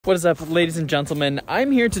What is up, ladies and gentlemen? I'm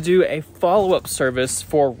here to do a follow-up service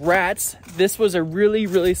for rats. This was a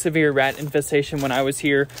really severe rat infestation when I was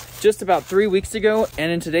here just about 3 weeks ago,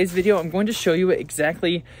 and in today's video I'm going to show you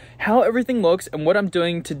exactly how everything looks and what I'm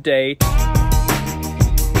doing today.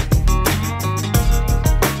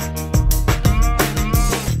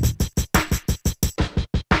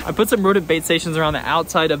 I put some rodent bait stations around the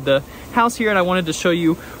outside of the house here, and I wanted to show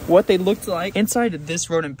you what they looked like. Inside of this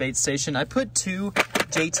rodent bait station, I put 2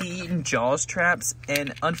 JT Eaton Jaws traps,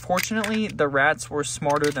 and unfortunately the rats were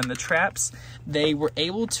smarter than the traps. They were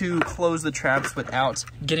able to close the traps without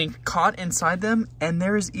getting caught inside them, and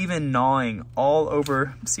there's even gnawing all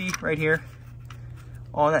over. See right here,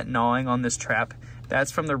 all that gnawing on this trap,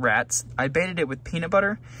 that's from the rats. I baited it with peanut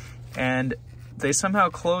butter, and they somehow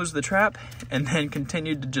closed the trap and then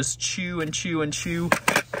continued to just chew and chew and chew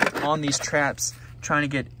on these traps, trying to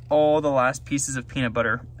get all the last pieces of peanut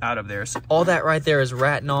butter out of there. So all that right there is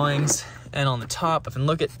rat gnawings, and on the top, if you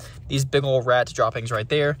look at these big old rat droppings right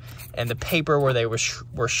there, and the paper where they were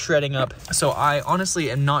shredding up. So I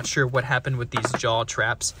honestly am not sure what happened with these jaw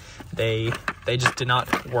traps. They just did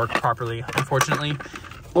not work properly, unfortunately.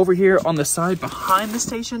 Over here on the side behind the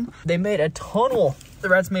station, they made a tunnel. The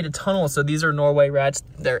rats made a tunnel. So these are Norway rats.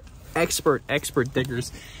 They're expert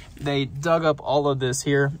diggers. They dug up all of this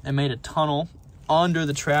here and made a tunnel under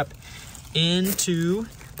the trap into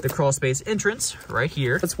the crawl space entrance right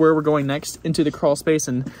here. That's where we're going next, into the crawl space,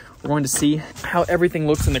 and we're going to see how everything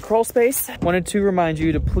looks in the crawl space. Wanted to remind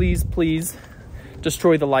you to please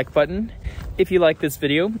destroy the like button. If you like this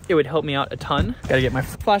video, it would help me out a ton. Gotta get my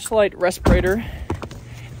flashlight, respirator,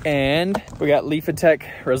 and we got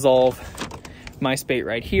Leaf-A-Tech Resolve mice bait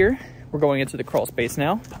right here. We're going into the crawl space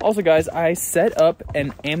now. Also guys, I set up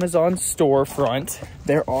an Amazon storefront.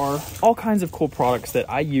 There are all kinds of cool products that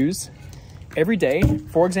I use every day.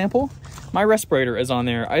 For example, my respirator is on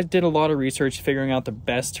there. I did a lot of research figuring out the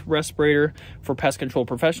best respirator for pest control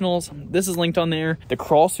professionals. This is linked on there. The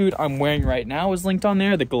crawl suit I'm wearing right now is linked on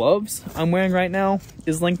there. The gloves I'm wearing right now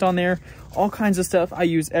is linked on there. All kinds of stuff I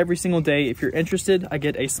use every single day. If you're interested, I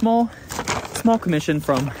get a small commission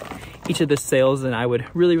from each of the sales, and I would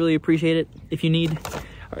really appreciate it. If you need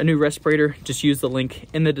a new respirator, just use the link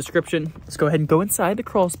in the description. Let's go ahead and go inside the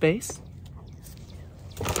crawl space.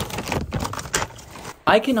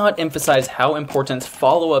 I cannot emphasize how important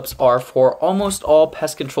follow-ups are for almost all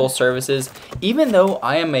pest control services. Even though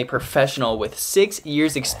I am a professional with 6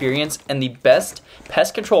 years experience and the best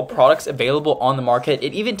pest control products available on the market,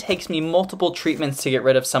 it even takes me multiple treatments to get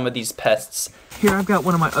rid of some of these pests. Here I've got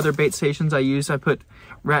one of my other bait stations I use. I put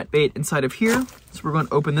rat bait inside of here. So we're going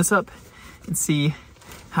to open this up and see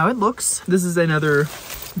how it looks. This is another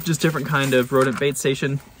just different kind of rodent bait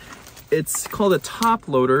station. It's called a top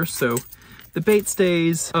loader, so the bait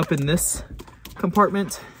stays up in this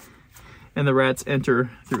compartment and the rats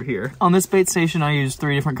enter through here. On this bait station, I used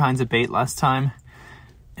 3 different kinds of bait last time,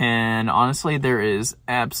 and honestly, there is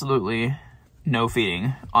absolutely no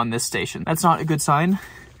feeding on this station. That's not a good sign.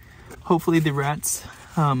 Hopefully the rats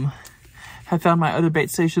have found my other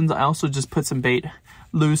bait stations. I also just put some bait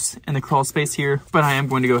loose in the crawl space here, but I am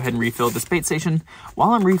going to go ahead and refill this bait station.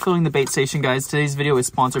 While I'm refilling the bait station, guys, today's video is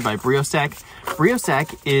sponsored by BrioStack.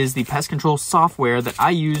 BrioStack is the pest control software that I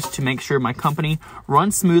use to make sure my company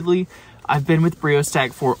runs smoothly. I've been with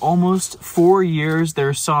BrioStack for almost 4 years.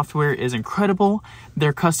 Their software is incredible.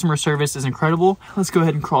 Their customer service is incredible. Let's go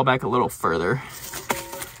ahead and crawl back a little further.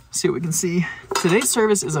 See what we can see. Today's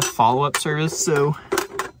service is a follow-up service, so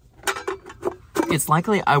it's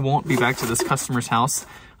likely I won't be back to this customer's house.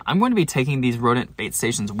 I'm going to be taking these rodent bait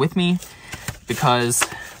stations with me because,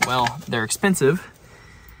 well, they're expensive,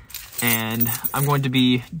 and I'm going to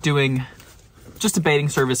be doing just a baiting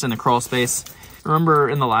service in the crawl space. Remember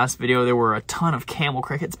in the last video, there were a ton of camel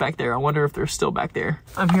crickets back there. I wonder if they're still back there.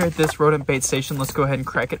 I'm here at this rodent bait station. Let's go ahead and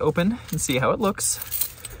crack it open and see how it looks.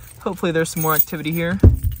 Hopefully there's some more activity here.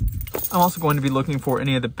 I'm also going to be looking for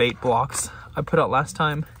any of the bait blocks I put out last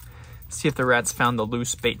time. See if the rats found the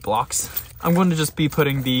loose bait blocks. I'm going to just be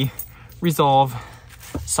putting the Resolve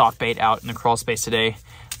soft bait out in the crawl space today.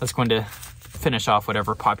 That's going to finish off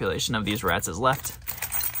whatever population of these rats is left.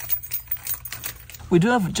 We do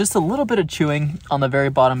have just a little bit of chewing on the very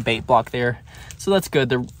bottom bait block there, so that's good.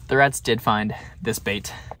 The rats did find this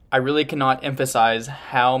bait. I really cannot emphasize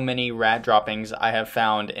how many rat droppings I have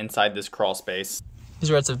found inside this crawl space.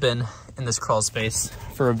 These rats have been in this crawl space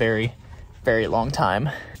for a very long time.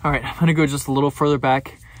 All right, I'm gonna go just a little further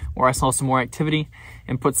back where I saw some more activity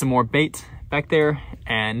and put some more bait back there,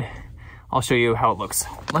 and I'll show you how it looks.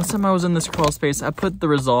 Last time I was in this crawl space, I put the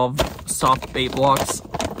Resolve soft bait blocks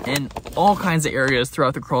in all kinds of areas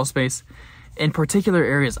throughout the crawl space, in particular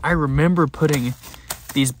areas. I remember putting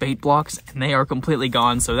these bait blocks and they are completely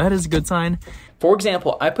gone, so that is a good sign. For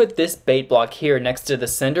example, I put this bait block here next to the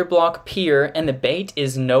cinder block pier, and the bait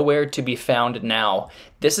is nowhere to be found now.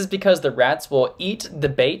 This is because the rats will eat the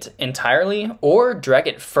bait entirely or drag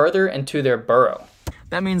it further into their burrow.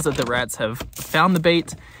 That means that the rats have found the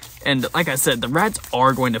bait, and like I said, the rats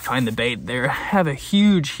are going to find the bait. They have a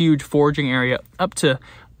huge foraging area up to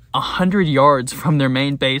 100 yards from their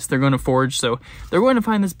main base. They're going to forage, so they're going to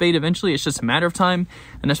find this bait eventually. It's just a matter of time,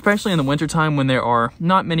 and especially in the winter time when there are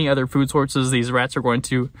not many other food sources, these rats are going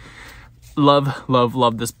to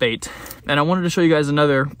love this bait. And I wanted to show you guys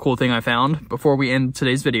another cool thing I found before we end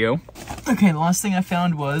today's video. Okay, the last thing I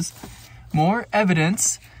found was more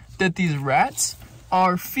evidence that these rats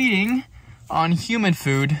are feeding on human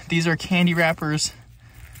food. These are candy wrappers.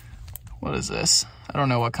 What is this? I don't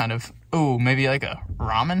know what kind of, oh, maybe like a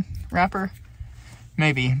ramen wrapper?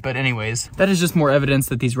 Maybe, but anyways, that is just more evidence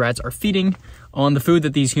that these rats are feeding on the food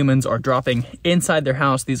that these humans are dropping inside their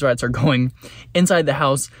house. These rats are going inside the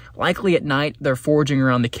house, likely at night. They're foraging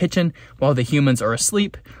around the kitchen while the humans are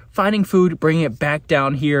asleep, finding food, bringing it back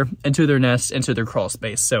down here into their nest, into their crawl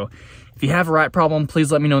space. So if you have a rat problem,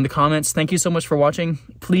 please let me know in the comments. Thank you so much for watching.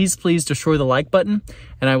 Please destroy the like button,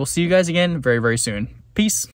 and I will see you guys again very soon. Peace.